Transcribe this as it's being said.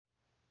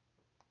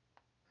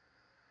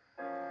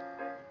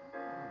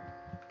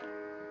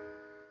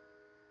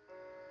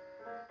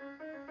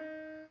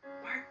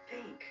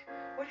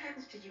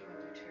happens to you when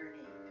you turn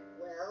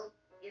 8? Well,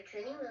 your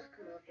training wheels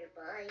come off your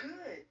bike.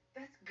 Good.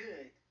 That's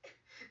good.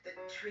 The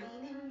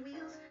training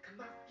wheels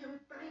come off your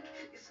bike.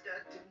 You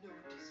start to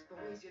notice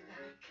boys you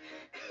like.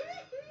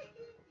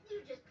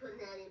 You're just putting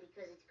that in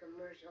because it's a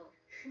commercial.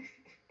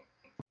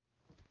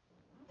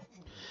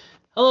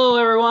 Hello,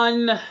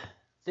 everyone.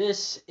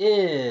 This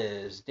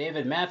is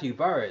David Matthew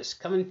Burris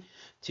coming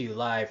to you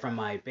live from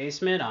my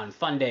basement on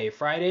Funday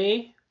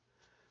Friday,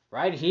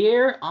 right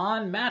here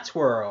on Matt's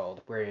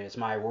World, where it is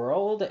my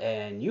world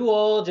and you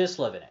all just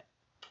live in it.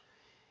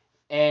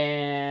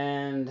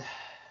 And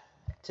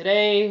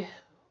today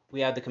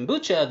we have the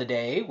kombucha of the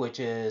day,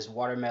 which is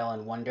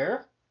Watermelon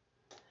Wonder.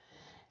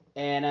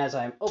 And as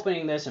I'm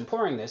opening this and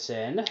pouring this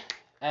in,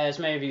 as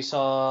many of you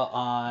saw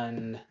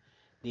on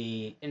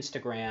the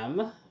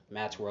Instagram,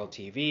 Matt's World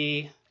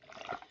TV,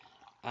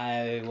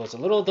 I was a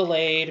little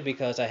delayed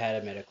because I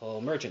had a medical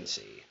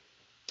emergency.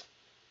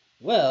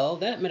 Well,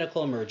 that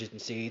medical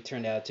emergency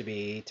turned out to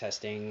be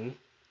testing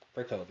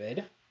for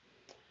COVID.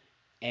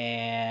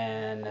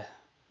 And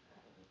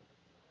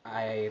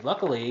I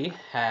luckily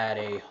had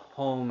a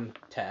home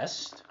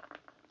test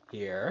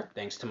here,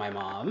 thanks to my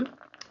mom.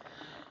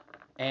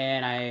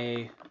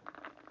 And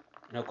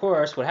of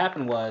course, what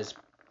happened was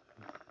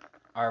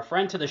our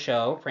friend to the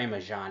show, Prema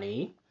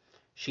Jani,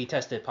 she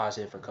tested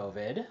positive for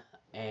COVID.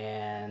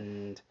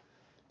 And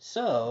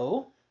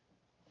so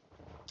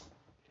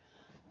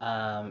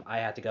I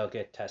had to go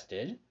get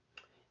tested,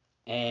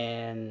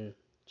 and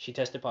she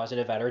tested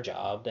positive at her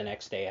job the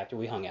next day after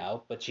we hung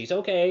out, but she's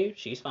okay,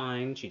 she's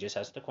fine, she just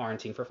has to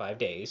quarantine for 5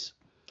 days.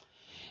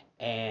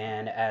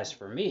 And as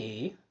for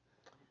me,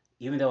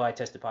 even though I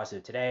tested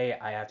positive today,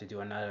 I have to do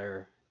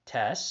another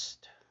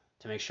test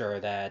to make sure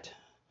that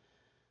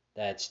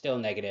that's still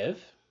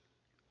negative.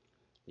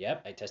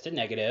 Yep, I tested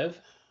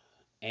negative,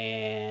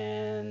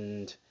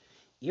 and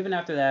even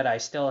after that, I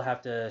still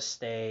have to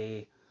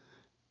stay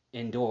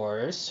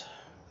indoors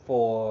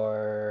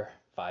for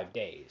 5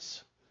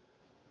 days.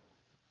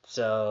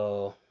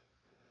 So,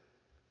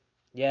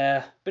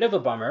 yeah, bit of a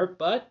bummer,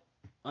 but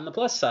on the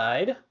plus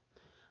side,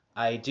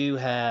 I do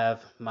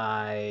have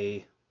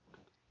my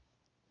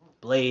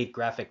Blade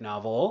graphic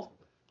novel.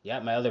 Yeah,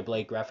 my other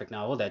Blade graphic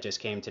novel that just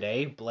came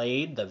today.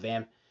 Blade, the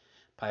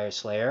Vampire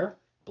Slayer.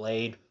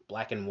 Blade,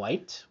 black and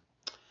white.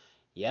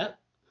 Yep.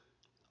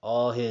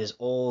 All his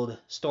old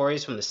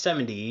stories from the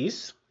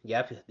 70s.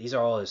 Yep, these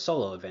are all his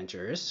solo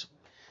adventures.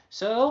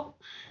 So,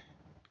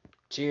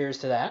 cheers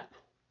to that.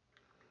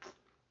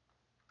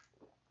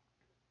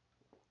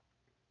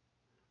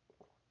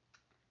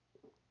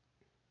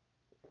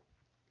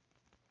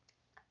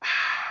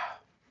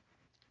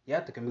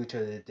 Yep, the kombucha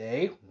of the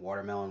day,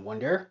 Watermelon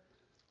Wonder.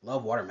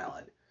 Love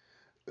watermelon.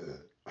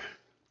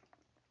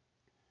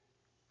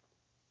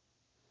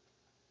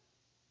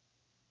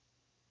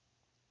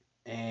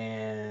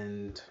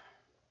 And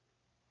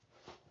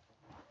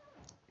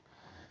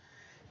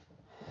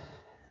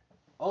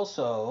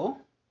also,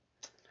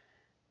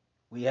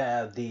 we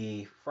have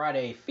the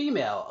Friday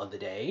female of the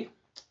day.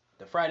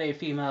 The Friday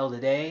female of the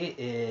day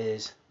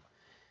is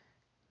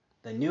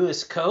the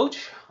newest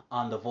coach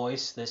on The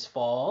Voice this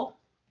fall,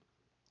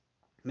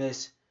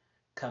 Miss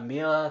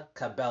Camilla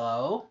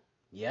Cabello.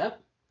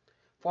 Yep.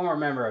 Former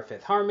member of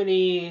Fifth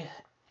Harmony,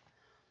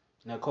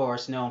 and of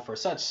course known for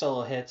such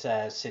solo hits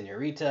as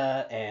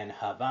Senorita and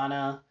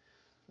Havana.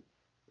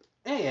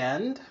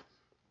 And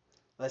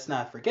let's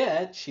not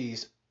forget,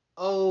 she's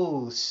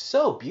oh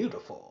so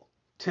beautiful.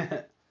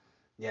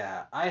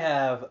 Yeah, I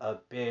have a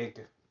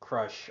big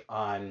crush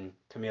on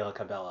Camila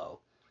Cabello.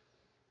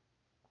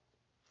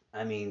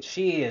 I mean,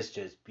 she is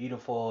just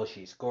beautiful,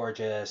 she's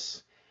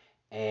gorgeous,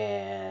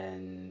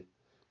 and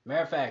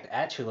matter of fact,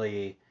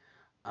 actually,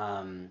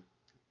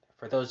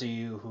 for those of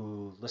you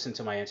who listen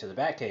to my Into the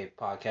Batcave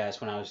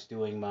podcast, when I was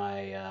doing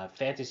my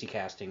fantasy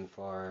casting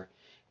for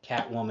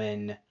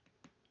Catwoman,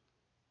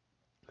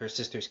 Her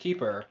Sister's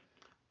Keeper,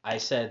 I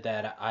said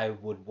that I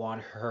would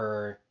want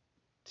her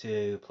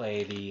to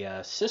play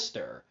the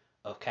sister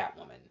of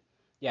Catwoman.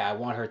 Yeah, I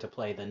want her to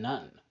play the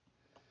nun.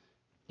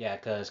 Yeah,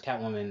 because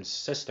Catwoman's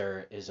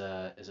sister is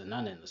a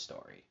nun in the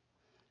story.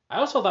 I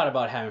also thought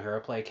about having her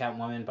play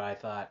Catwoman, but I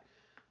thought,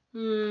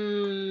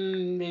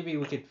 maybe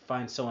we could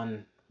find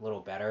someone a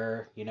little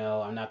better. You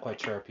know, I'm not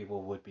quite sure if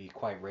people would be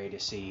quite ready to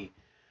see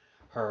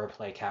her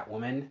play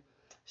Catwoman.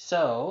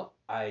 So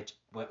I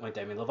went with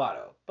Demi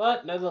Lovato.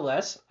 But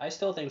nevertheless, I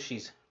still think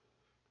she's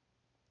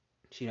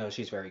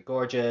very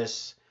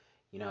gorgeous,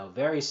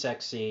 very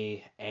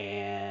sexy,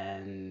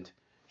 and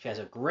she has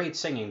a great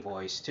singing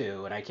voice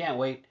too. And I can't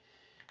wait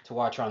to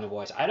watch her on The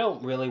Voice. I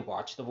don't really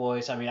watch The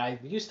Voice. I mean, I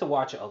used to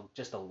watch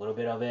just a little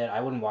bit of it.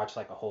 I wouldn't watch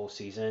like a whole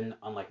season,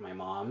 unlike my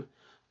mom.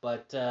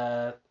 But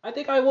I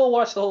think I will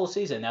watch the whole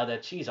season now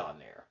that she's on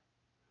there.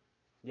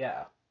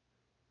 Yeah,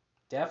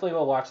 definitely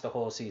will watch the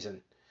whole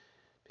season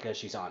because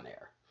she's on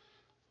there.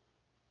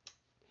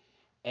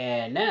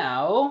 And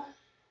now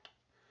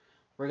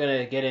we're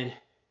gonna get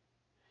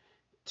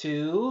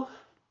into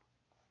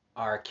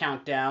our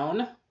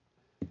countdown.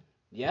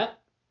 Yep,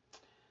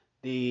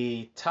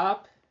 the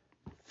top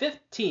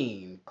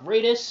 15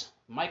 greatest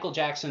Michael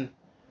Jackson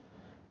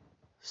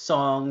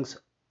songs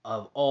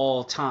of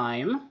all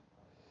time.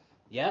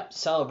 Yep,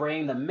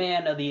 celebrating the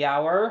man of the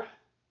hour,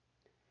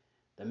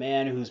 the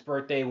man whose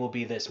birthday will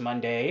be this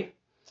Monday.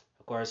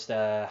 Of course,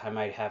 I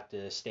might have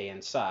to stay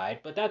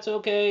inside, but that's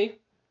okay.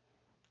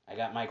 I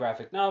got my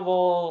graphic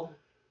novel,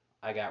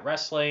 I got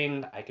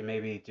wrestling, I can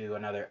maybe do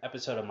another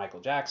episode of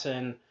Michael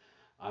Jackson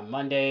on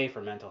Monday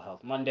for Mental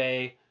Health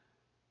Monday.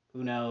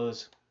 Who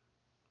knows?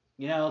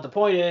 You know, the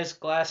point is,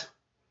 glass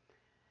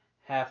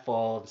half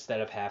full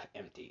instead of half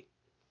empty.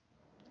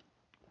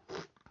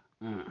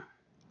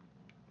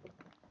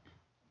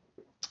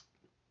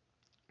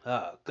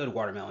 Good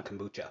watermelon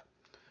kombucha.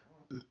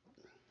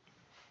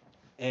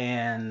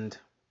 And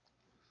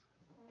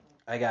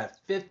I got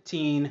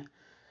 15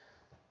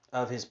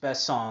 of his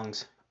best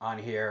songs on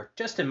here,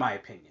 just in my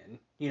opinion.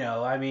 You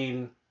know, I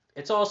mean,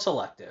 it's all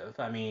selective.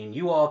 I mean,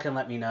 you all can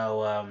let me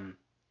know,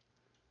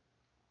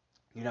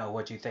 you know,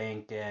 what you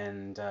think,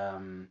 and,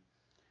 you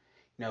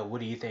know, what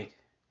do you think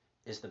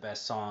is the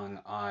best song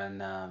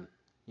on,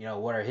 you know,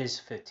 what are his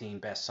 15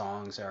 best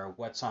songs, or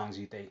what songs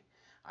you think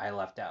I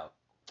left out.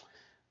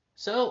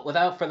 So,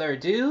 without further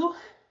ado,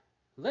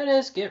 let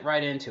us get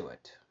right into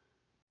it.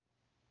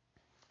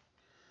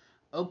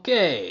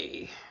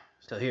 Okay,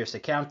 so here's the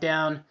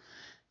countdown.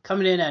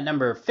 Coming in at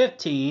number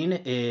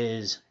 15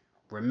 is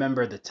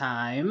Remember the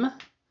Time.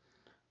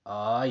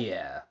 Oh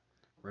yeah,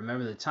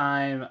 Remember the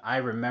Time. I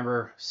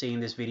remember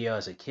seeing this video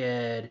as a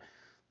kid.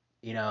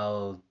 You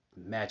know,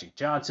 Magic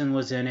Johnson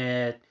was in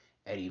it,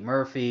 Eddie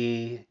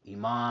Murphy,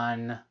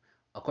 Iman.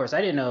 Of course,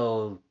 I didn't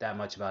know that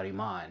much about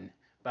Iman,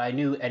 but I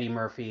knew Eddie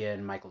Murphy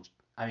and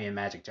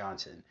Magic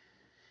Johnson.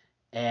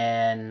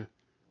 And,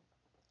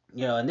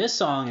 you know, and this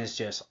song is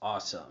just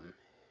awesome.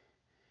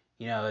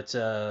 You know, it's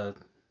a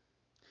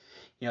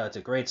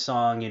great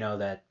song, you know,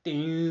 that I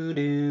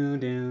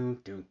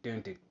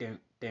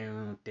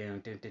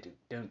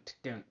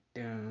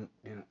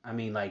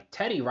mean, like,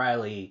 Teddy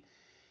Riley,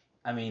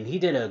 I mean, he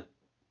did a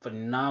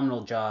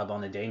phenomenal job on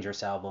the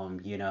Dangerous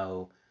album, you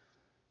know,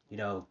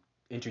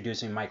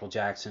 introducing Michael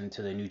Jackson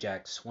to the New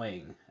Jack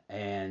Swing,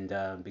 and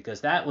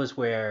because that was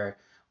where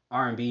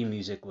R&B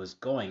music was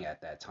going at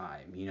that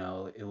time. You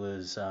know, it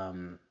was,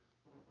 you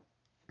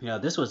know,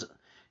 this was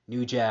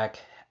New Jack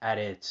at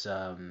its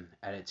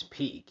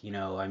peak. You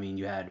know, I mean,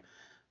 you had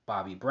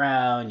Bobby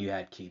Brown, you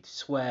had Keith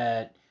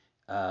Sweat,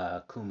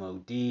 Kumo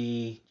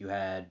D, you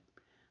had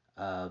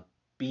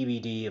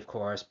BBD, of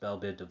course, Belle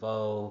Biv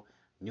DeVoe.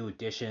 New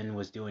Edition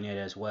was doing it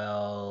as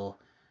well,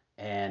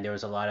 and there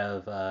was a lot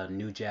of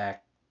New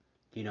Jack,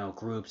 you know,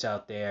 groups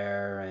out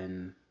there,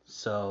 and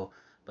so.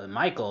 But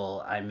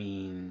Michael, I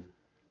mean,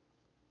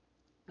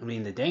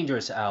 the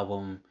Dangerous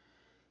album,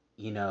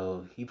 you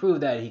know, he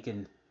proved that he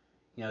can,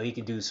 you know, he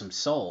could do some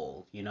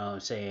soul. You know what I'm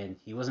saying?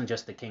 He wasn't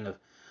just the king of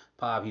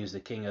pop; he was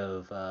the king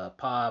of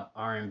pop,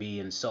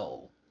 R&B, and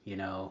soul. You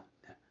know,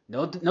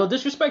 no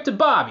disrespect to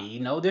Bobby,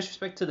 no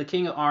disrespect to the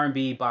king of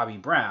R&B, Bobby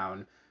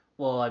Brown.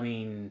 Well, I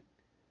mean,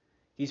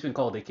 he's been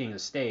called the king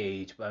of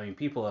stage, but I mean,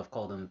 people have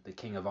called him the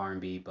king of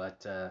R&B.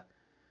 But I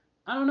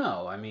don't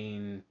know. I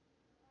mean,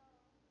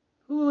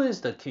 who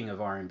is the king of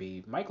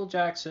R&B? Michael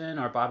Jackson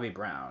or Bobby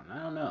Brown?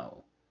 I don't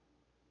know.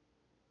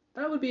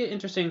 That would be an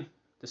interesting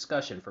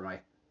discussion for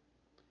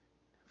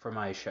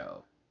my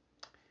show.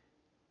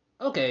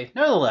 Okay,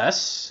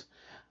 nevertheless,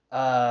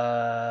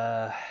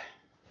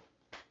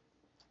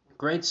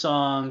 great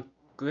song,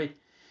 great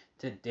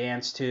to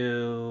dance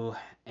to,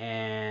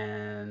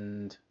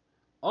 and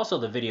also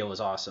the video was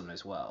awesome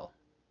as well.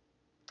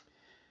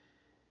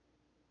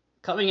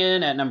 Coming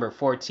in at number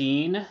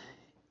 14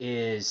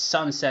 is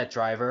Sunset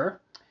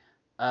Driver.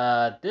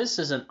 This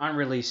is an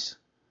unreleased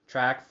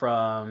track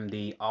from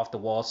the Off the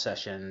Wall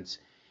sessions,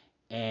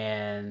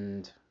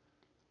 and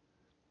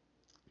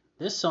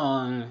this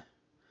song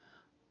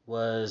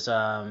was, you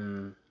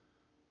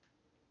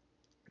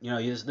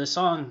know, this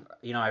song,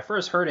 you know, I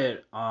first heard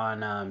it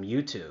on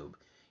YouTube,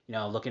 you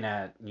know, looking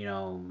at, you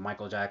know,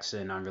 Michael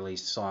Jackson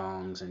unreleased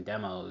songs and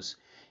demos,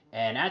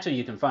 and actually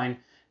you can find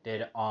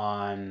it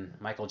on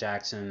Michael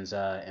Jackson's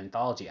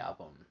anthology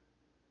album.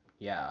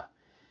 Yeah.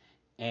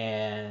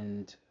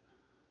 And,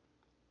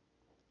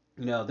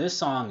 you know, this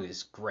song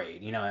is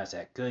great. You know, it has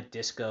that good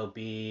disco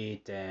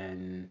beat,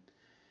 and,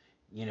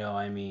 you know,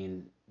 I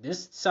mean,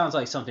 this sounds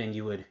like something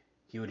you would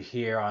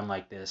hear on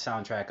like the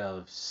soundtrack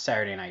of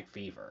Saturday Night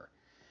Fever.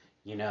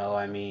 You know,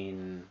 I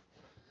mean,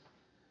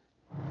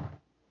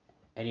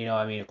 and, you know,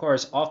 I mean, of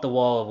course, Off the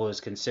Wall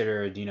was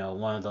considered, you know,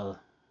 one of the,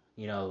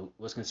 you know,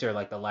 was considered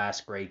like the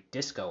last great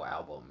disco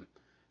album,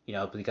 you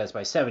know, because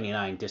by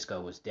 79 disco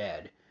was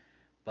dead.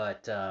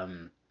 But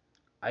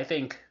I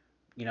think,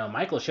 you know,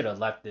 Michael should have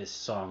left this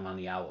song on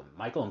the album.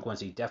 Michael and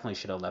Quincy definitely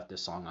should have left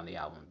this song on the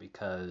album,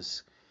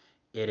 because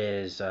it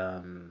is,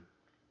 you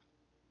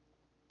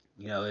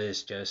know, it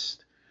is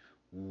just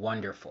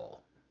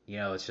wonderful. You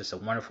know, it's just a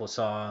wonderful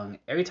song.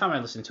 Every time I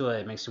listen to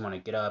it, it makes me want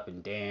to get up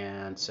and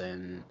dance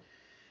and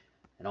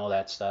all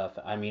that stuff.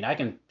 I mean, I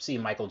can see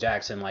Michael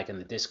Jackson like in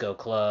the disco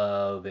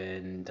club,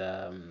 and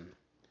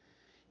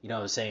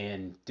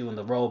saying doing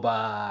the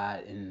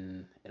robot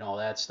and all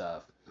that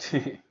stuff.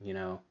 you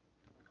know.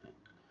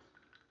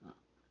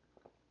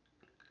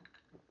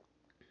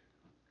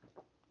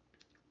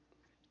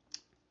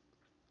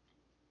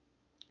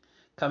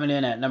 Coming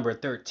in at number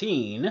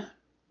 13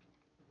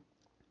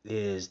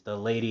 is The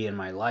Lady in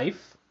My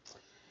Life.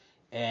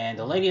 And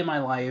The Lady in My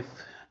Life,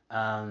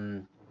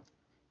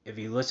 if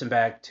you listen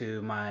back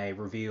to my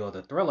review of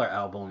the Thriller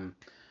album,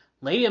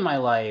 Lady in My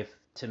Life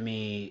to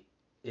me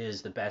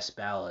is the best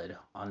ballad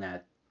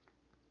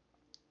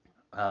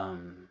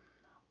um,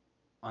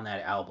 on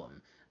that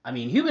album. I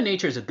mean, Human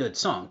Nature is a good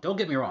song. Don't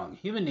get me wrong.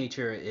 Human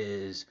Nature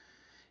is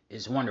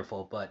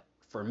wonderful, but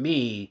for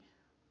me,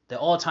 the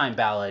all-time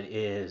ballad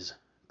is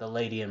The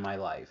Lady in My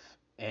Life.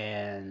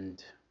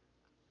 And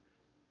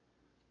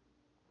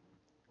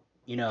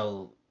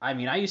I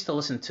mean, I used to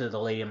listen to The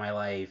Lady in My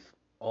Life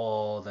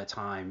all the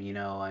time,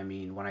 I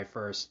mean, when I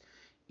first,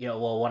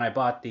 when I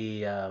bought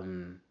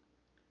the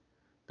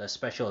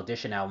special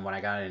edition album when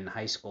I got it in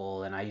high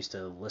school, and I used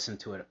to listen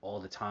to it all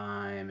the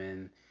time,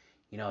 and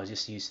I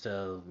just used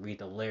to read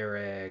the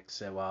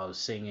lyrics while I was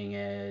singing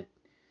it,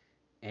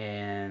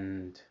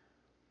 and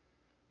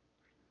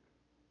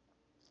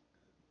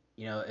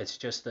it's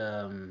just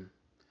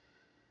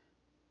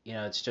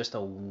it's just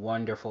a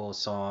wonderful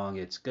song.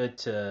 It's good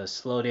to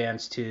slow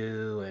dance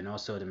to and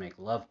also to make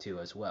love to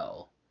as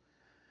well.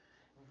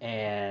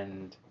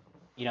 And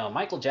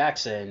Michael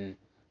Jackson,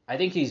 I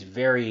think he's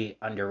very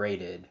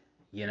underrated,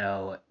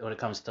 when it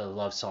comes to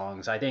love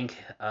songs. I think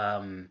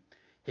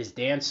his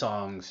dance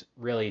songs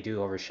really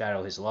do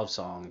overshadow his love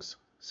songs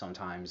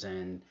sometimes.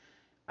 And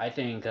I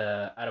think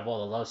out of all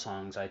the love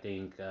songs, I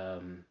think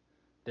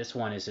this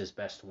one is his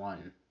best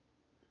one.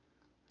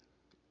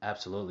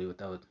 Absolutely,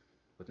 with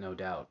no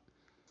doubt.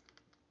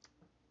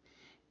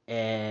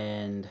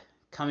 And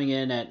coming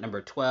in at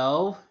number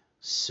 12,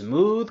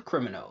 Smooth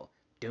Criminal.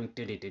 I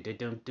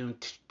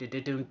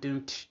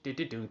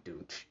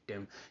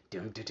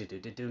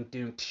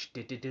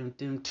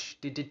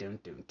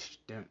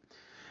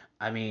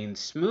mean,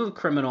 Smooth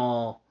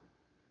Criminal,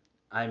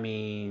 I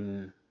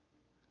mean,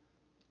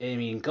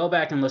 go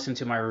back and listen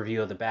to my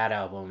review of the Bad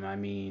album. I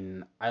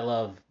mean, I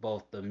love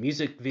both the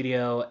music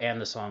video and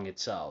the song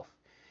itself.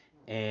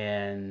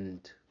 And,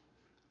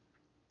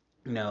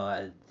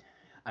 I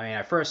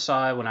first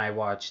saw it when I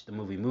watched the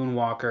movie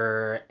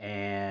Moonwalker,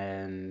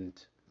 and,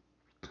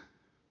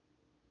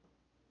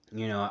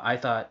 I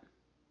thought,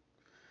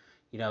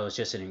 it was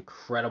just an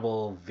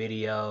incredible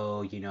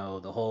video,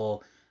 the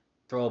whole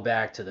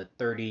throwback to the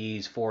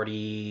 30s,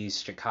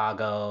 40s,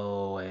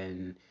 Chicago,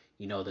 and,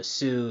 the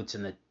suits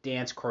and the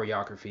dance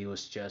choreography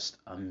was just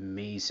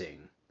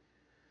amazing.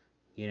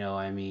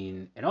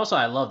 And also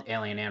I loved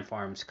Alien Ant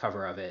Farm's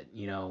cover of it,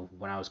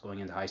 when I was going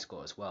into high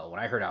school as well. When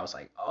I heard it, I was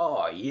like,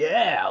 oh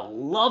yeah,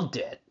 loved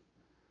it.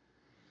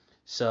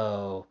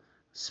 So,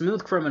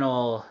 Smooth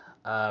Criminal,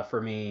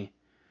 for me,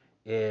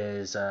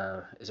 is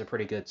a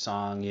pretty good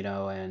song,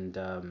 and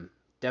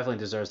definitely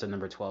deserves the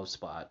number 12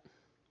 spot.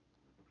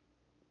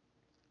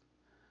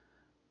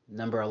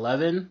 Number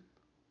 11,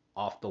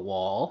 Off the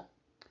Wall.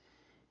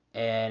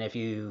 And if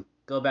you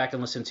go back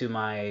and listen to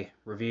my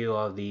review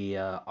of the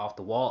Off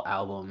the Wall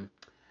album,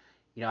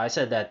 I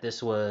said that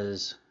this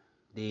was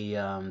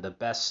the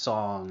best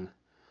song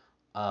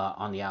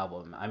on the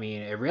album. I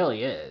mean, it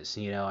really is.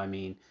 I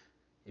mean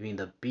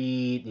the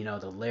beat,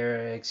 the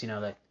lyrics,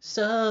 like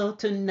so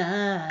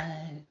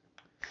tonight,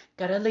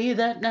 gotta leave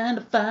that 9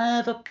 to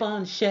 5 up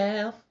on the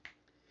shelf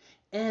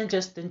and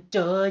just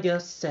enjoy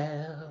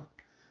yourself.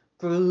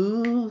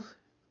 Groove.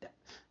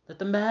 Let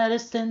the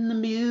madness and the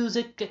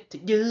music get to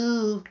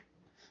you.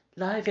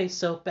 Life ain't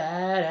so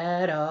bad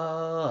at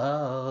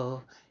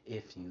all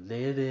if you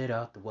live it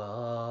off the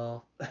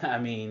wall. I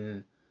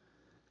mean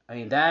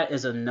that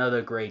is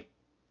another great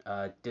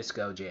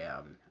disco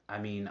jam. I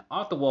mean,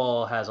 Off the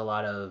Wall has a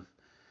lot of,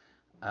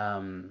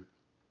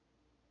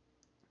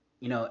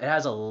 it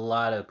has a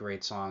lot of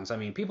great songs. I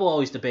mean, people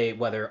always debate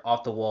whether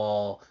Off the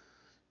Wall,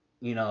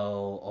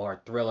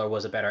 or Thriller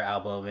was a better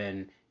album,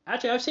 and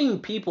actually, I've seen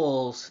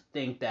people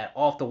think that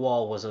Off the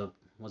Wall was a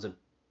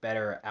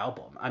better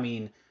album. I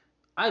mean,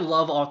 I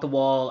love Off the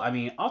Wall. I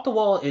mean, Off the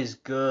Wall is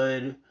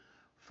good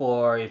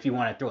for if you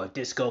want to throw a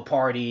disco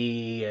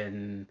party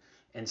and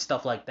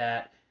stuff like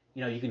that.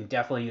 You can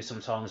definitely use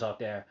some songs off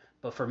there.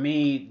 But for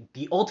me,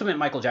 the ultimate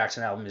Michael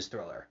Jackson album is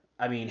Thriller.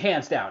 I mean,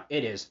 hands down,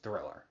 it is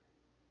Thriller.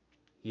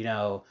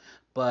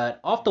 But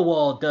Off the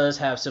Wall does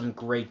have some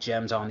great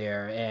gems on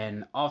there,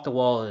 and Off the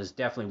Wall is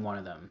definitely one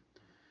of them.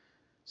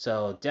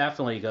 So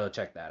definitely go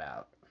check that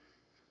out.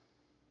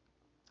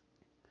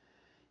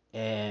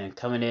 And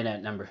coming in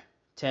at number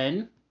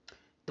 10,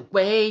 The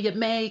Way You're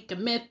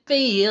Making Me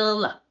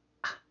Feel.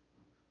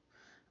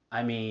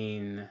 I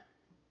mean,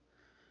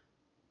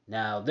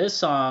 now this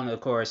song,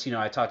 of course,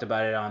 I talked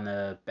about it on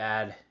the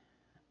Bad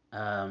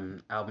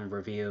album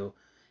review,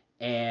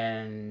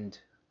 and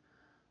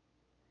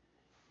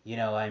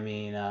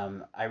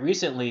I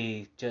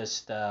recently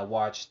just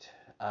watched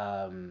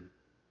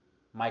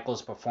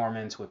Michael's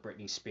performance with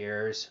Britney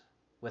Spears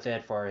with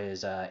it for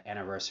his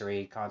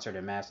anniversary concert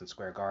in Madison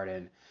Square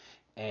Garden,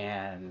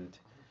 and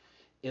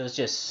it was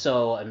just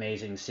so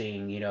amazing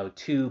seeing,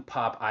 two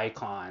pop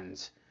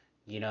icons,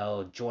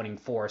 joining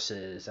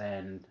forces,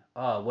 and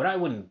what I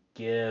wouldn't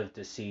give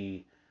to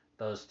see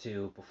those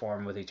two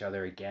perform with each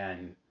other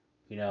again.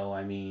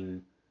 I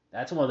mean,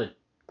 that's one of the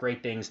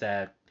great things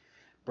that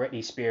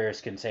Britney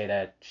Spears can say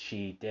that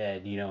she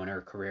did, in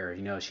her career.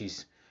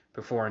 She's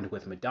performed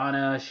with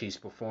Madonna, she's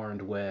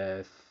performed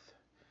with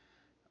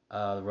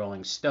the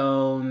Rolling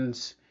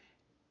Stones,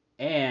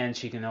 and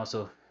she can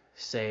also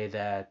say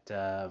that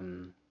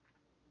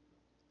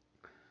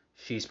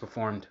she's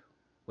performed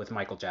with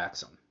Michael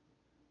Jackson.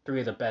 Three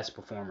of the best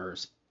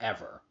performers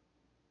ever.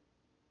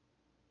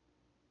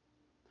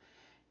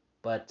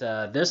 But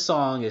this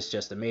song is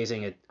just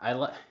amazing.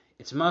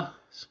 It's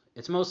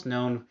most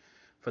known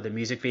for the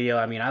music video.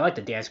 I mean, I like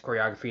the dance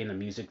choreography in the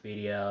music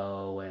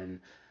video, and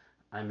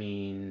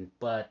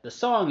but the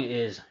song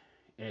in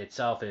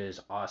itself is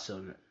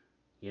awesome,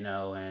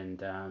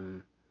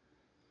 and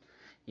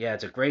yeah,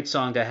 it's a great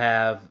song to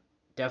have.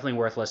 Definitely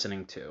worth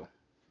listening to.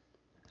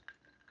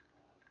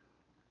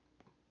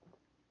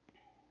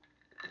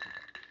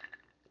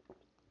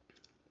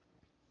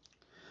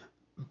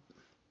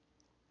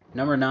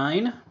 Number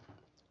 9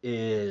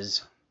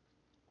 is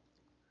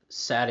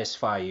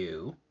Satisfy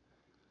You.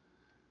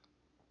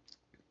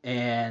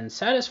 And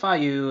Satisfy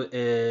You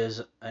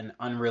is an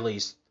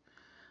unreleased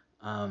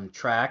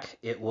track.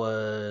 It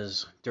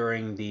was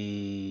during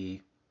the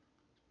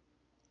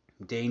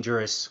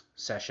Dangerous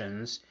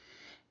sessions,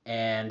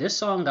 and this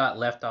song got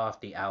left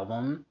off the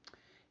album,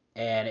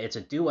 and it's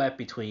a duet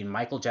between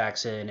Michael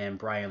Jackson and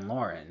Brian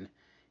Lauren.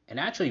 And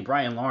actually,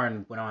 Brian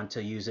Lauren went on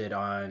to use it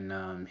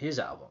on his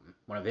album,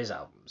 one of his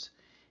albums.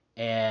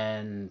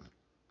 And,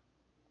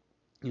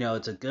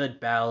 it's a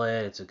good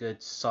ballad, it's a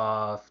good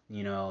soft,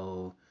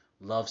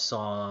 love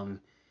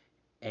song,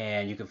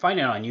 and you can find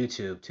it on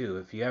YouTube too.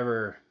 If you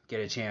ever get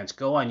a chance,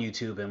 go on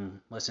YouTube and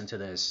listen to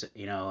this.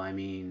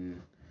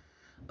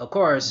 Of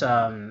course,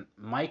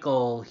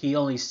 Michael, he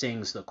only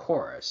sings the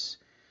chorus.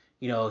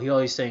 He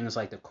always sings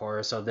like the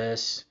chorus of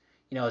this.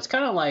 It's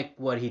kind of like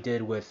what he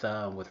did with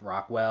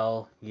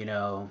Rockwell.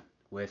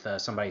 With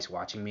Somebody's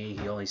Watching Me,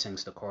 he only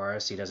sings the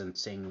chorus. He doesn't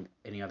sing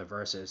any other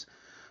verses.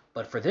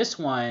 But for this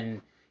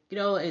one,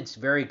 it's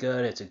very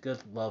good. It's a good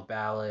love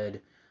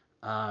ballad.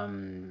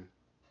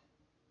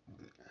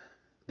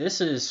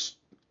 This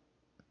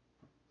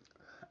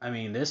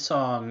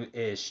song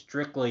is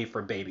strictly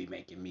for baby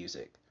making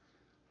music.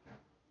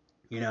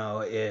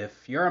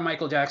 If you're a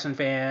Michael Jackson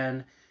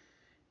fan,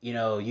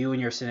 you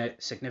and your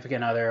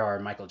significant other are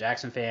Michael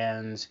Jackson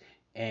fans,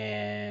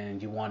 and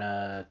you want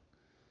to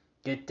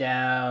get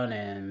down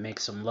and make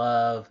some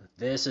love,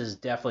 this is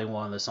definitely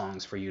one of the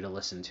songs for you to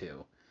listen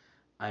to.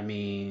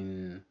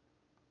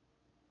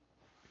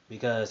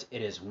 Because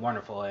it is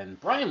wonderful, and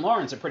Brian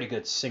Lauren's a pretty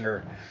good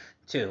singer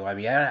too. I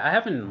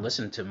haven't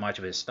listened to much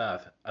of his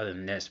stuff other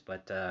than this,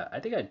 but I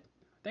think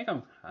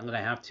I'm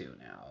gonna have to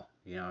now.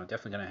 I'm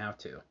definitely gonna have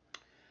to.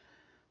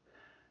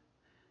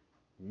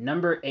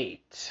 Number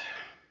 8,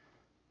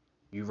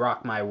 You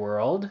Rock My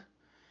World.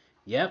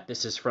 Yep,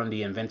 this is from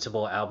the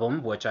Invincible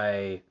album, which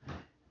I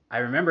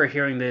remember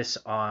hearing this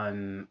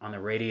on the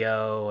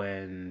radio,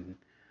 and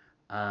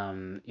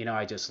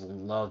I just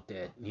loved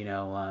it.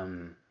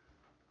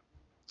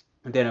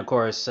 And then of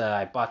course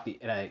I bought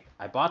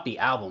the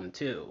album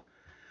too.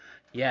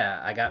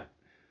 I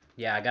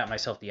got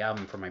myself the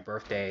album for my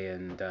birthday,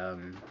 and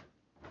and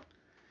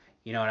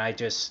I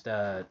just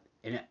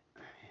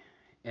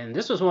and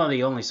this was one of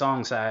the only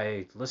songs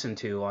I listened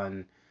to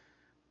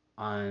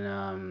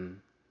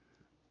on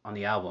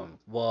the album.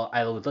 Well,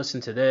 I would listen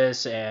to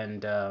this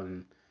and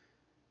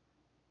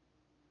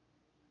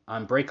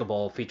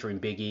Unbreakable featuring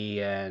Biggie,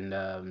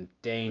 and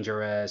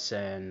Dangerous,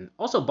 and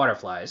also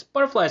Butterflies.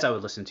 Butterflies I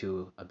would listen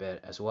to a bit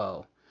as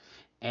well.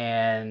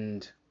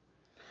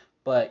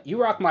 But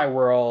You Rock My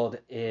World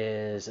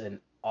is an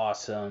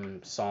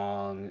awesome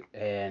song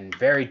and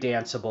very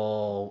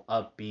danceable,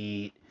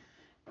 upbeat.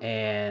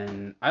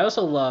 And I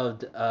also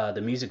loved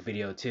the music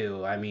video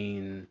too.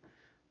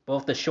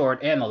 Both the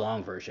short and the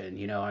long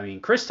version.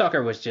 Chris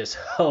Tucker was just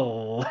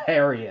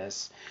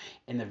hilarious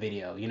in the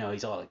video.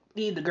 He's all like,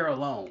 leave the girl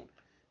alone.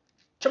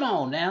 Come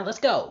on now, let's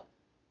go.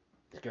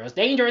 This girl's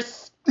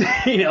dangerous.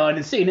 And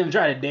then seeing him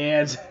try to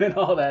dance and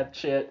all that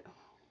shit.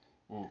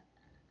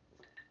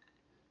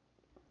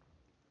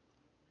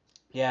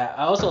 Yeah,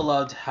 I also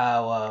loved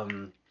how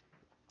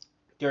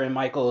during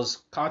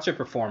Michael's concert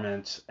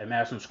performance at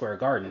Madison Square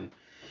Garden,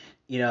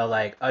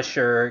 like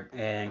Usher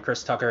and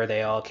Chris Tucker,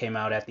 they all came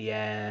out at the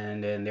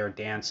end and they were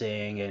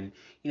dancing, and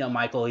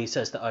Michael, he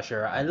says to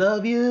Usher, I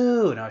love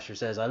you, and Usher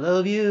says, I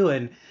love you,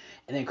 and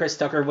then Chris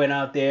Tucker went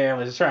out there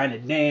and was trying to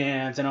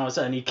dance, and all of a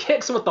sudden he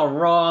kicks with the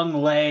wrong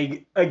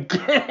leg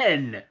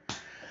again.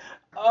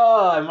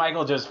 Oh, and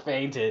Michael just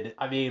fainted.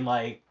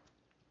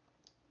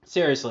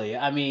 Seriously,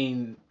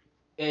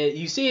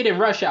 you see it in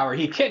Rush Hour.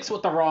 He kicks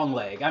with the wrong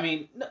leg.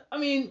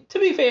 To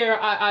be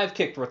fair, I've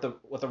kicked with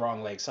the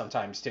wrong leg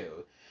sometimes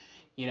too.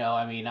 You know,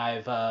 I mean,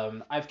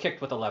 I've kicked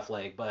with the left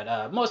leg,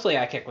 but mostly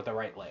I kick with the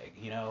right leg.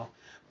 You know,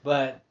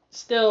 but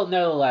still,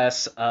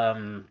 nevertheless,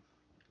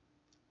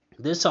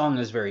 this song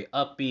is very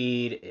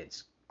upbeat.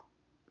 It's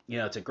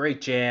it's a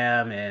great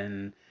jam,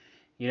 and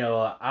you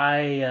know,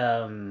 I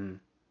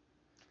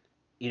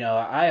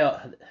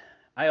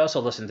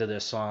also listen to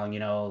this song.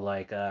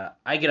 Like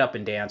I get up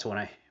and dance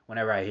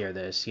whenever I hear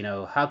this.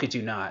 How could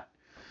you not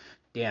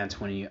dance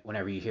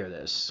whenever you hear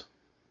this?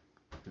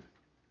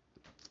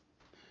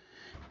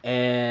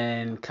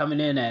 And coming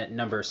in at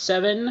number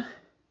 7,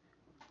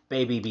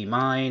 Baby Be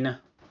Mine.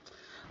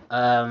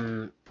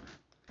 Um,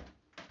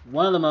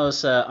 One of the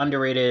most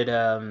underrated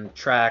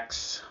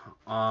tracks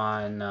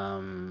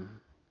on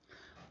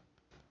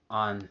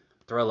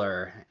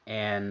Thriller,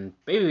 and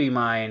Baby Be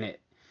Mine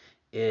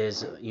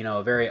is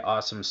a very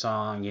awesome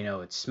song.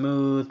 It's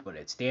smooth, but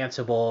it's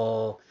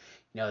danceable.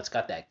 It's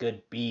got that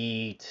good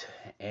beat,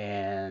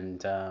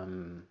 and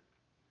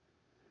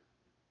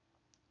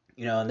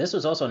and this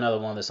was also another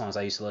one of the songs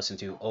I used to listen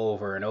to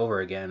over and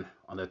over again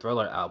on the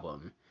Thriller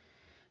album.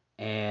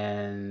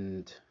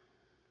 And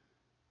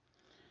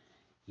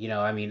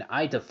I mean,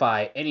 I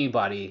defy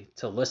anybody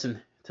to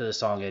listen to the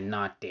song and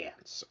not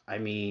dance. I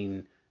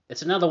mean,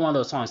 it's another one of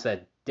those songs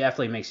that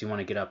definitely makes you want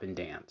to get up and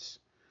dance.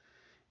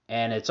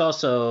 And it's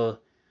also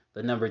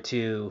the number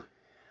 2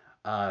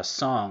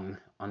 song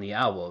on the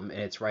album,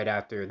 and it's right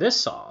after this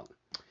song.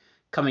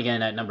 Coming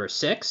in at number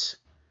 6,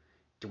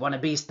 you want to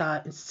be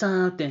starting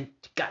something,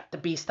 you got to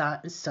be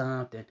starting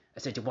something. I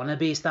said, you want to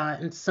be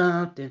starting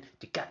something,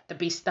 you got to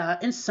be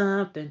starting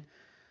something.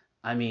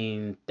 I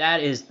mean,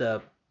 that is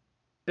the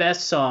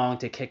best song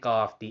to kick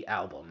off the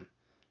album.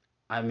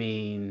 I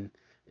mean,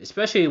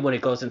 especially when it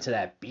goes into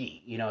that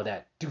beat,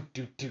 that you're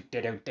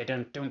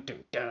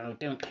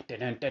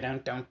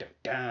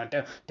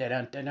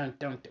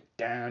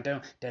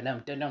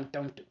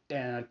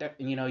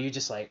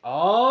just like,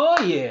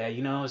 oh yeah,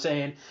 you know what I'm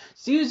saying?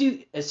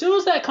 As soon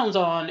as that comes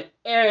on,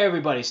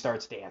 everybody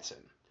starts dancing.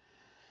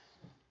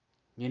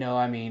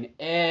 I mean,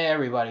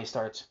 everybody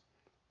starts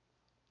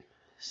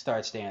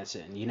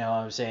dancing. You know what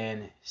I'm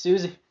saying? As soon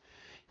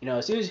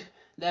as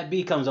that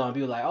beat comes on,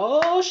 people are like,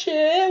 oh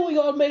shit, we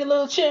gonna make a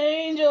little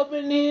change up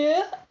in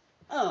here.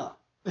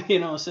 You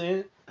know what I'm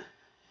saying?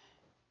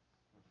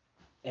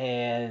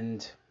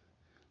 And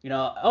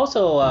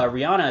also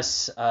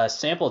Rihanna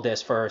sampled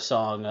this for her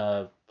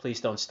song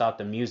 "Please Don't Stop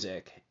the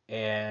Music,"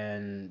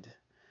 and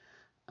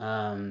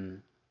I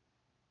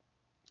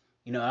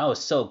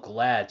was so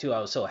glad too. I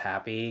was so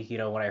happy.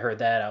 When I heard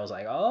that, I was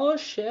like, oh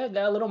shit,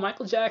 got a little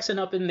Michael Jackson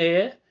up in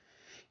there.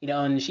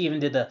 And she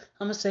even did the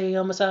I'ma say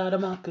I'm a side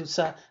of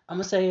Makusa,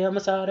 I'ma say I'm a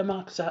side of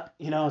Makusa,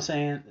 you know what I'm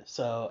saying?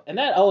 So, and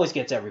that always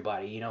gets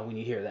everybody, when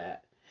you hear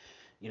that.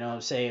 You know what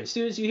I'm saying? As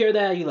soon as you hear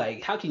that, you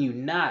like, how can you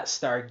not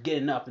start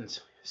getting up and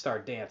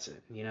start dancing,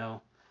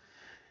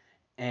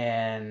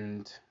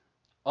 And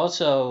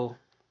also,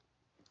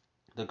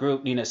 the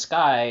group Nina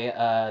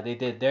Sky,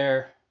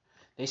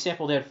 they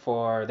sampled it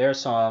for their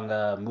song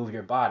Move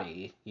Your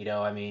Body.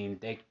 I mean,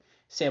 they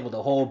sampled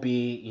the whole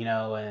beat,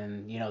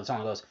 and the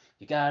song goes,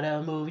 you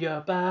gotta move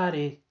your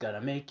body,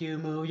 gotta make you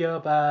move your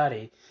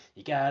body.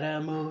 You gotta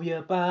move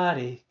your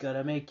body,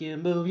 gotta make you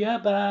move your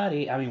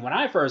body. I mean, when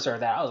I first heard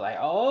that, I was like,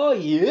 oh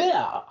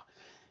yeah.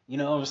 You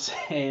know what I'm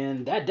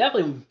saying? That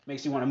definitely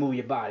makes you want to move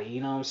your body,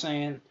 you know what I'm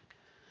saying?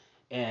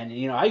 And,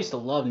 I used to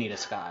love Nita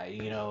Sky,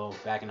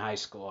 back in high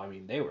school. I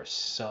mean, they were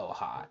so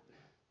hot.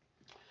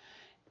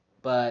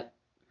 But,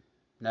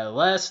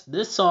 nonetheless,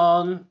 this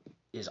song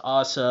is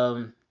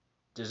awesome,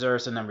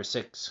 deserves the number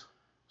 6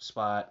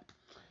 spot.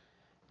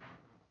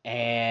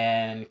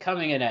 And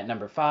coming in at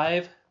number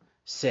 5,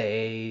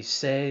 Say,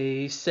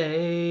 Say,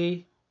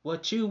 Say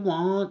What You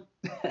Want.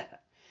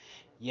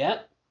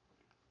 Yep.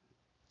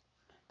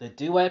 The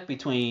duet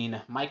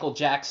between Michael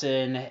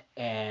Jackson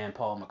and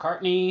Paul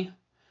McCartney.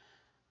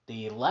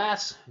 The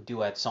last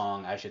duet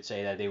song, I should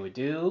say, that they would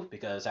do,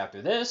 because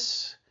after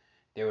this,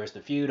 there was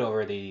the feud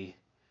over the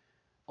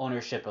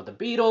ownership of the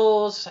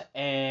Beatles,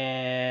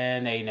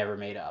 and they never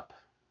made up.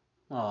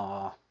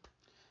 Aww.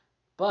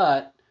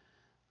 But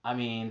I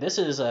mean, this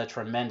is a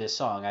tremendous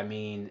song. I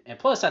mean, and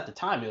plus at the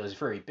time it was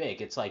very big.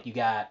 It's like you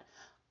got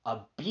a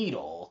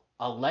Beatle,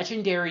 a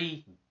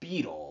legendary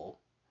Beatle,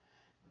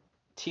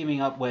 teaming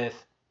up with,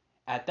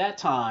 at that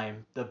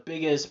time, the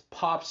biggest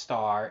pop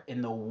star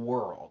in the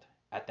world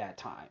at that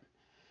time.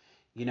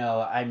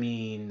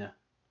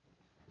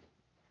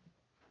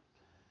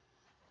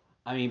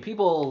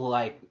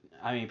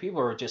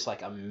 People were just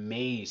like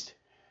amazed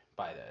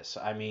by this.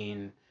 I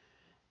mean,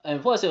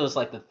 and plus, it was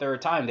like the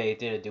third time they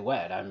did a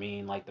duet. I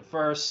mean, like the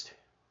first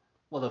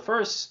one,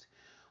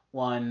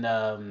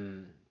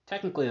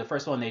 technically the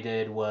first one they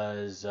did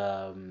was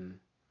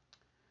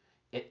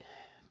it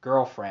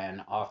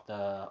Girlfriend off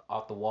the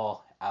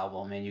Wall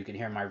album, and you can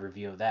hear my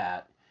review of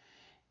that.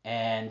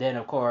 And then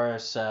of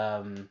course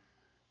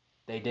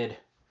they did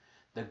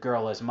The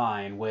Girl Is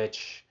Mine,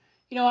 which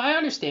I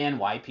understand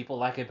why people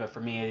like it, but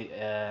for me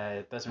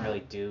it doesn't really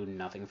do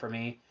nothing for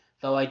me.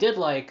 Though I did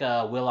like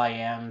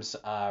Will.i.am's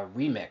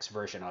remix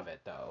version of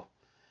it, though.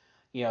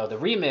 the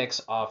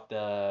remix of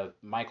the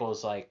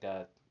Michael's like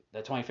the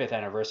 25th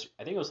anniversary.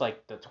 I think it was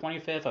like the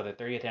 25th or the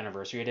 30th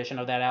anniversary edition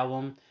of that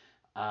album.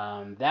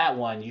 That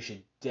one you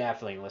should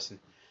definitely listen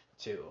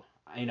to.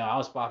 I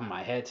was bopping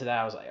my head to that.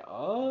 I was like,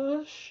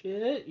 oh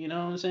shit, you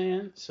know what I'm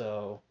saying?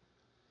 So,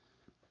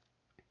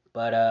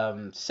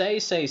 but Say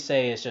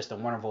is just a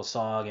wonderful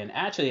song. And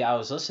actually, I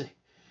was listening.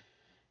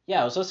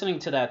 Yeah, I was listening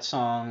to that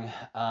song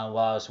while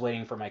I was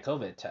waiting for my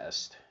COVID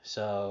test.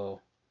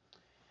 So,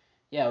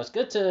 yeah, it was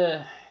good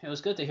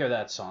to hear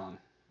that song.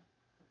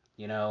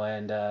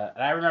 And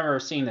I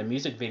remember seeing the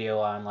music video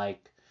on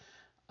like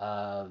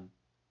I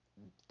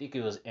think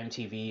it was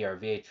MTV or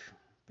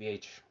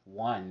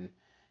VH1.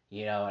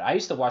 And I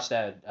used to watch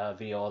that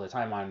video all the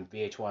time on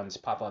VH1's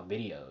pop-up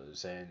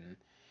videos, and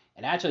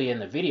actually in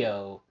the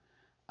video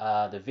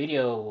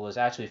was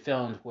actually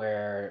filmed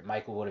where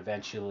Michael would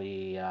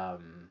eventually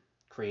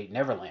create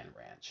Neverland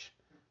Ranch.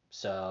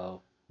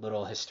 So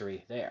little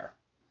history there.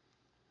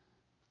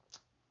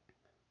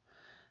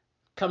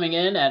 Coming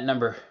in at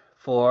number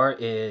 4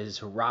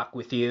 is Rock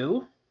With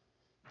You.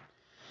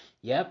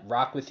 Yep,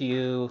 Rock With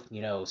You,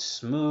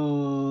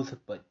 smooth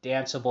but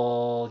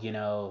danceable,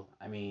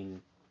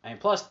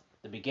 plus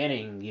the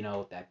beginning,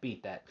 that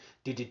beat, that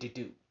do do do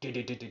do do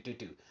do do do do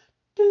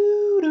do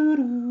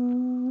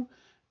do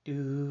do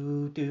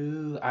do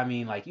do.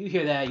 Like you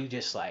hear that, you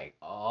just like,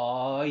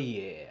 oh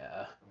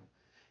yeah,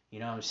 you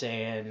know what I'm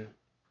saying?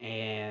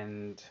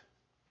 And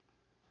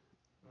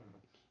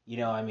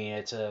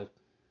it's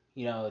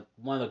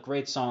one of the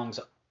great songs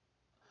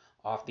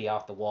off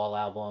the Wall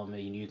album,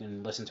 and you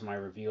can listen to my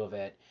review of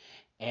it.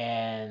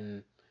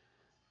 And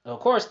of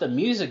course, the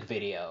music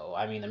video.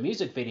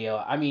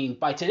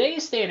 By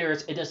today's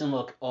standards, it doesn't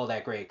look all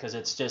that great because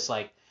it's just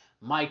like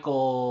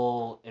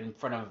Michael in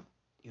front of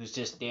who's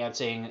just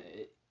dancing,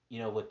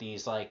 with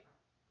these like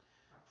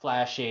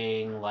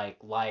flashing like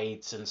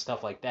lights and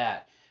stuff like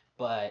that.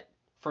 But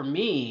for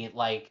me,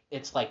 like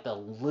it's like the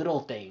little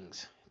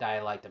things that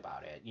I liked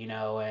about it,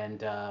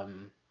 and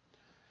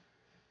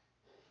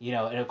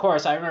of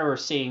course, I remember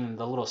seeing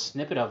the little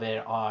snippet of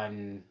it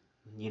on,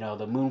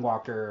 the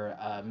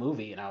Moonwalker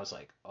movie, and I was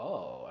like,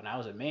 oh, and I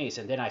was amazed.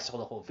 And then I saw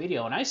the whole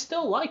video, and I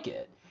still like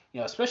it,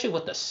 especially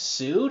with the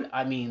suit.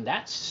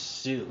 That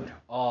suit,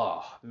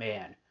 oh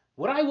man,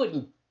 what I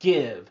wouldn't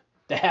give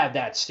to have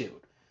that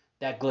suit,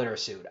 that glitter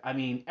suit.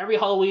 Every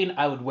Halloween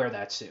I would wear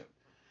that suit.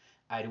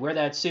 I'd wear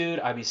that suit.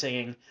 I'd be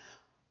singing,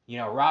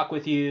 "Rock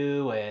With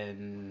You"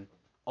 and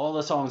all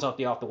the songs off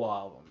the Wall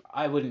album.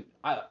 I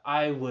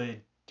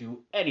would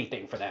do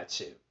anything for that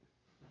suit.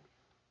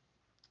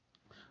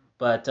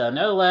 But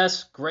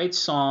nevertheless, great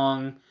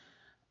song.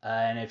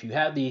 And if you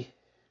have the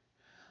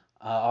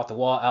Off the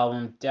Wall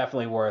album,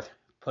 definitely worth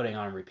putting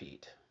on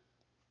repeat.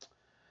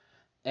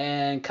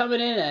 And coming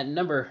in at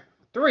number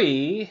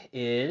 3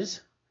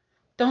 is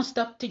Don't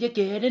Stop Till You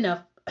Get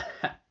Enough.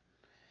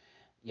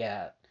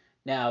 Yeah.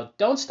 Now,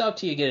 Don't Stop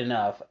Till You Get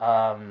Enough.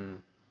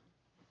 Of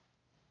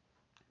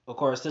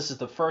course, this is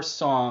the first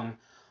song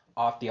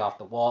off the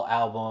Wall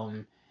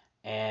album.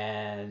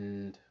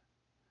 And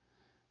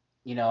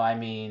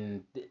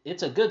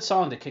it's a good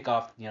song to kick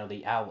off,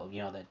 the album.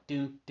 That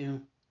do do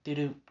do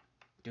do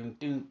do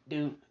do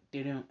do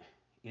do do.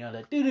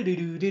 That do do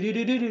do do do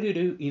do do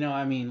do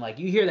do. Like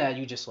you hear that,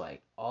 you just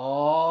like,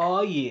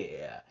 oh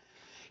yeah.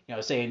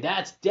 Saying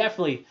that's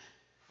definitely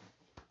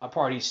a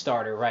party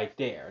starter right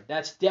there.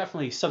 That's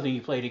definitely something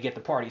you play to get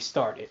the party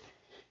started.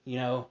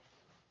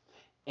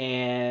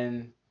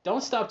 And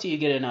Don't Stop Till You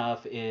Get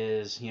Enough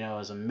is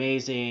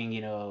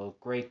amazing.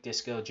 Great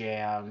disco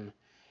jam.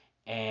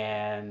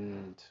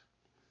 And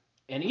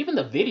even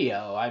the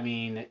video,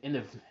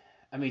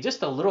 just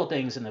the little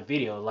things in the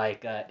video,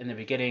 like in the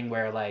beginning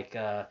where like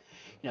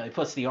he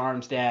puts the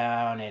arms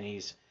down and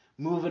he's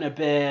moving a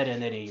bit,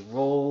 and then he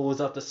rolls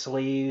up the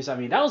sleeves.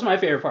 That was my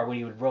favorite part, when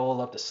he would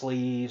roll up the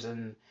sleeves,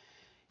 and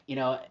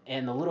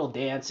and the little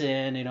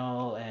dancing,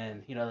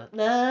 and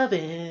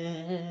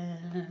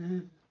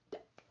loving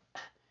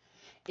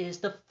is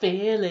the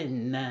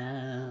feeling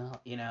now,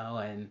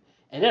 and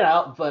then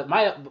but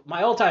my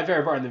all time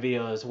favorite part in the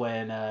video is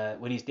when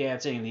he's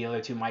dancing and the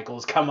other two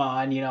Michaels come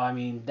on,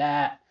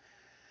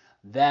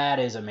 that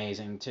is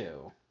amazing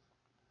too.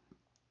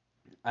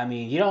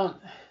 You don't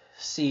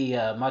see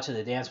much of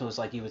the dance moves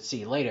like you would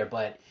see later,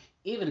 but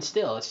even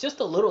still, it's just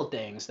the little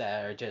things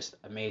that are just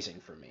amazing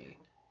for me.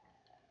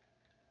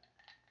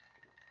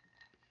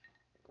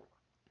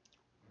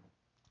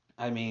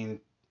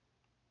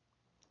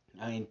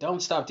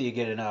 Don't Stop Till You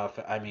Get Enough.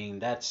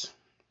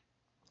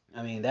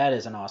 That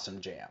is an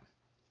awesome jam.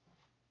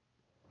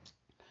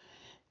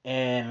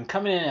 And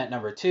coming in at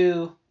number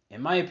 2,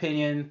 in my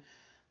opinion,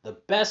 the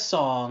best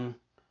song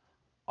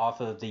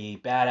off of the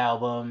Bad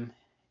album,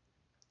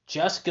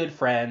 Just Good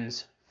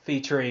Friends,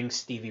 featuring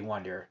Stevie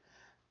Wonder.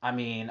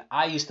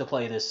 I used to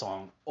play this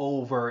song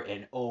over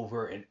and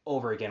over and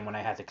over again when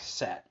I had the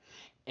cassette.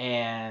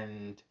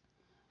 And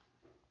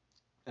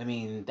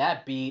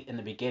that beat in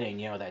the beginning,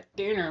 that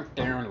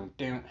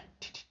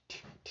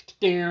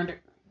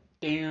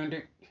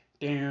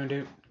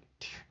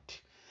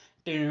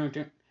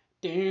And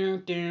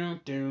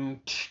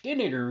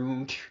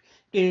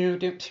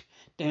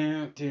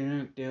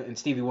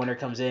Stevie Wonder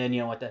comes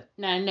in, with the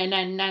na na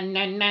na na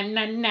na na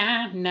na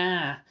na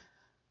na.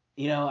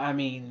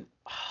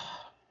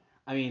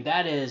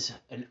 That is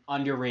an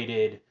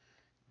underrated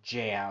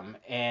jam,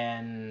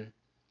 and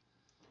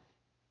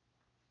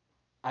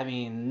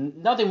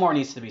nothing more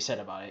needs to be said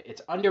about it.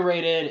 It's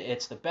underrated.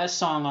 It's the best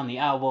song on the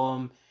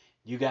album.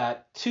 You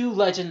got two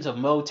legends of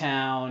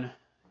Motown,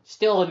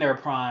 still in their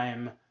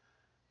prime,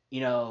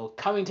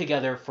 coming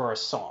together for a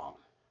song.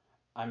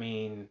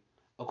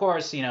 Of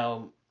course,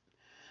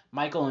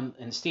 Michael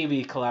and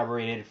Stevie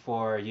collaborated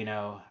for,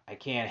 I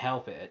Can't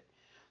Help It.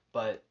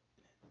 But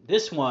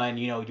this one,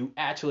 you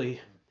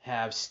actually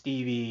have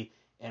Stevie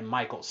and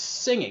Michael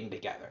singing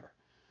together.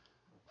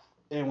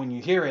 And when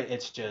you hear it,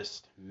 it's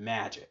just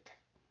magic.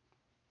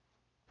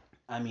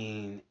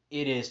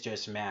 It is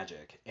just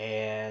magic.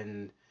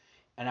 And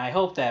I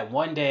hope that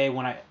one day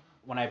when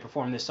I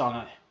perform this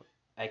song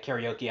at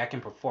karaoke, I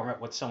can perform it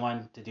with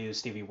someone to do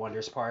Stevie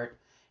Wonder's part,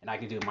 and I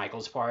can do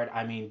Michael's part.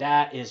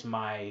 That is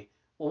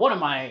one of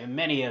my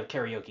many of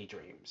karaoke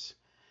dreams.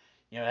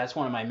 That's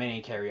one of my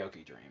many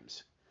karaoke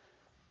dreams.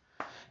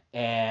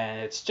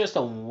 And it's just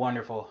a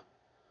wonderful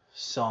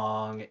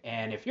song.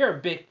 And if you're a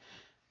big,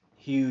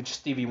 huge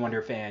Stevie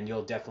Wonder fan,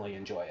 you'll definitely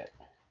enjoy it.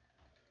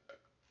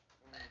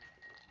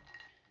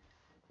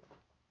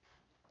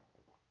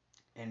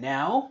 And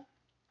now,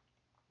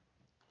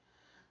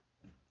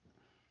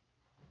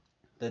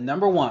 the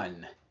number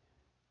one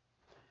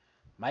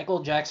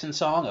Michael Jackson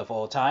song of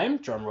all time.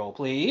 Drum roll,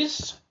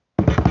 please.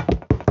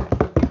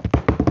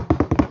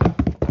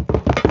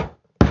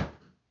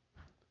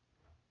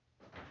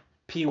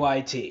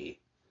 PYT.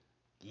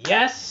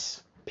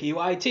 Yes,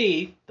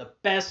 PYT, the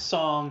best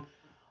song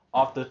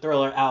off the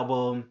Thriller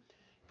album,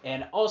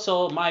 and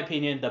also, in my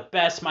opinion, the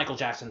best Michael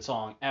Jackson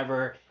song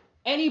ever.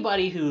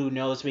 Anybody who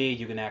knows me,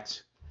 you can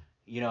ask,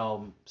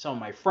 some of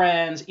my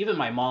friends, even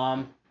my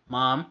mom.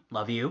 Mom,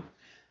 love you.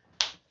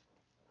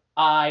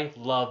 I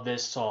love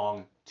this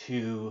song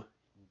to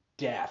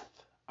death.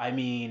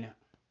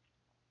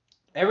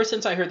 Ever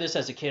since I heard this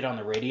as a kid on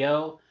the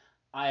radio,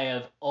 I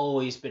have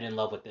always been in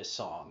love with this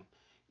song.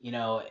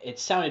 It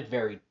sounded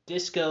very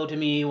disco to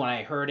me when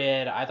I heard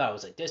it. I thought it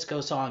was a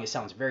disco song. It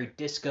sounds very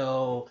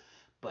disco,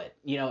 but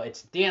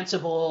it's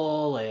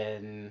danceable,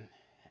 and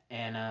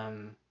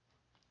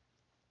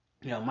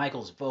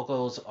Michael's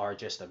vocals are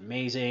just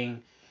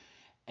amazing.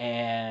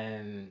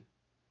 And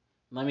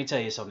let me tell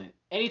you something.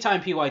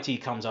 Anytime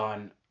PYT comes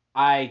on,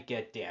 I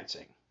get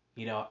dancing.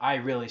 I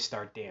really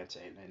start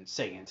dancing and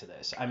singing to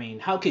this.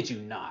 How could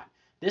you not?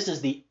 This is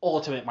the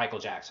ultimate Michael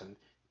Jackson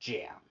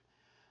jam.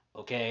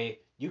 Okay?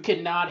 You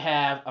cannot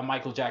have a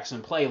Michael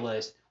Jackson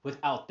playlist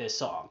without this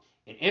song.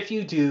 And if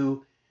you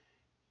do,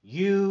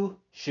 you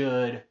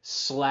should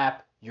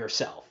slap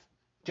yourself.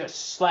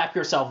 Just slap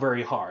yourself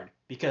very hard,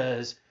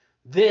 because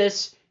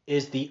this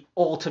is the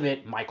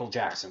ultimate Michael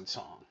Jackson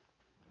song.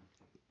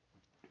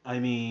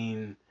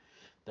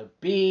 The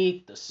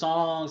beat, the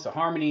songs, the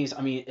harmonies,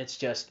 it's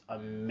just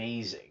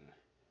amazing.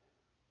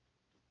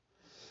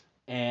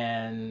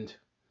 And,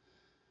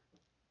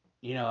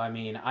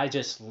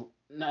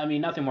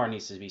 nothing more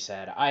needs to be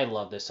said. I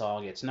love this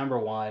song. It's number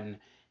one.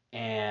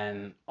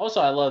 And also,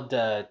 I loved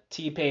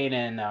T-Pain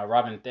and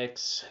Robin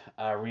Thicke's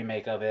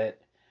remake of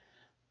it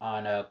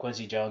on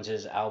Quincy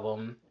Jones's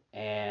album.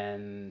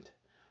 And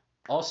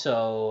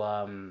also,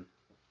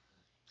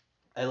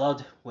 I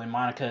loved when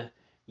Monica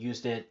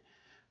used it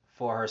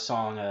for her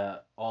song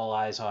All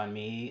Eyes on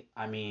Me.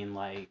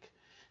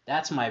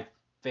 That's my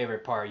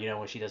favorite part,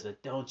 when she does the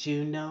 "Don't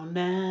you know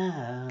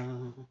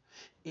now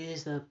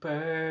is the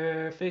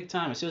perfect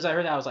time." As soon as I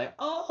heard that, I was like,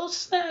 oh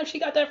snap, she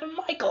got that from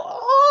Michael.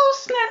 Oh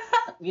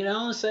snap. You know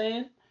what I'm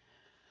saying?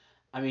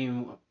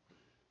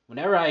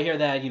 Whenever I hear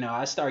that,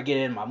 I start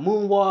getting my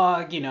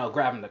moonwalk,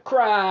 grabbing the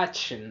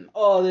crotch and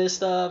all this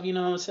stuff, you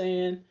know what I'm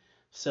saying?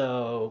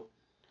 So,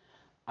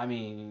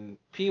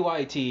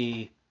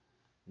 PYT,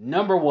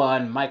 number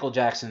one Michael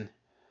Jackson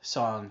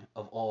song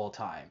of all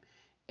time.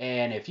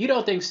 And if you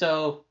don't think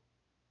so,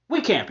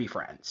 we can't be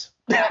friends.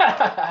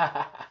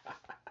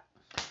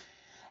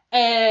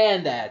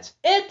 And that's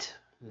it.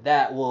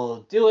 That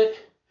will do it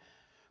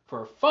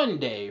for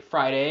Funday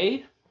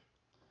Friday.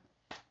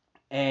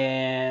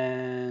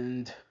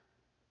 And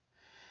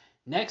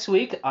next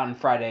week on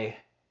Funday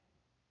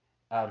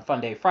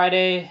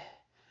Friday,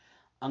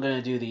 I'm going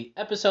to do the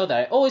episode that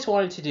I always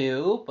wanted to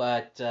do,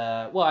 but,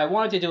 I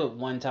wanted to do it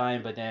one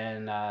time, but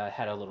then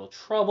had a little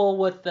trouble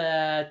with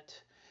that,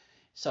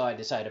 so I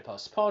decided to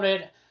postpone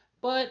it,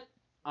 but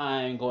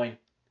I'm going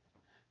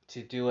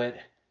to do it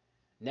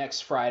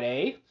next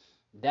Friday.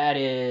 That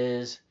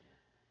is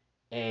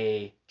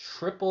a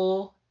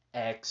triple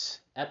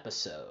X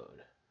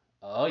episode.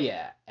 Oh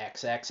yeah,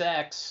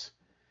 XXX.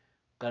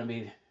 Gonna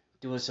be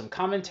doing some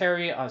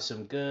commentary on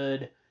some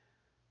good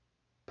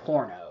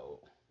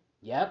porno.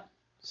 Yep,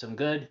 some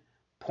good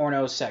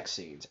porno sex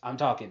scenes. I'm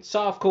talking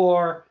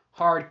softcore,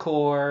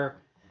 hardcore,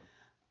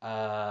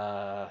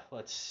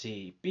 let's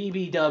see,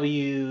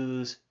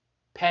 BBWs,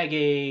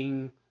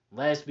 pegging,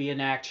 lesbian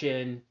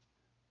action,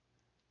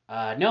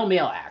 no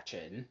male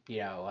action.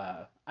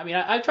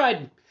 I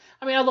tried.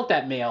 I looked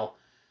at male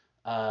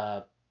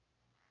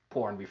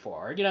porn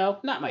before.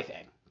 Not my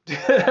thing.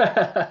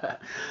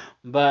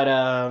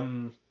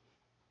 but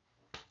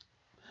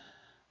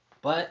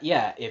but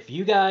yeah, if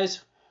you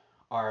guys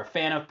are a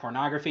fan of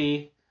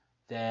pornography,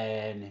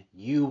 then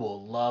you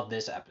will love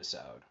this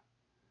episode.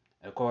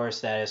 Of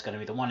course, that is going to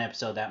be the one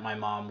episode that my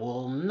mom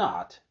will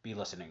not be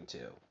listening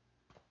to.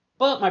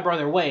 But my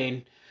brother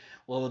Wayne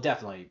will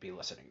definitely be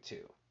listening to.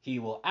 He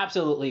will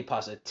absolutely,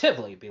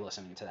 positively be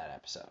listening to that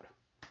episode.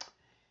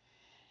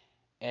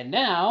 And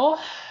now,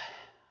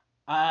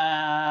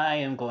 I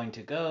am going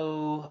to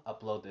go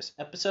upload this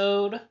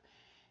episode.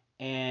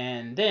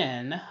 And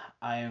then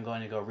I am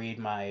going to go read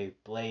my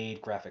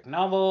Blade graphic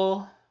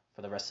novel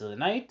for the rest of the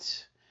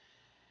night.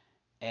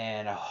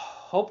 And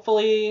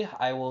hopefully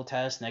I will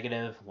test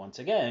negative once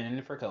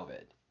again for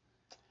COVID.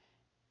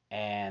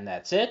 And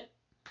that's it.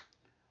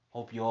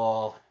 Hope you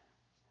all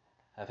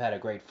have had a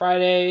great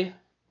Friday.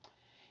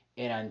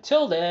 And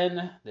until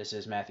then, this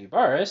is Matthew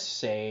Burris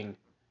saying,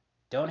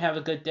 don't have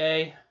a good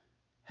day,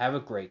 have a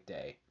great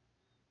day.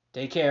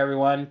 Take care,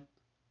 everyone.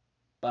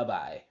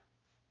 Bye-bye.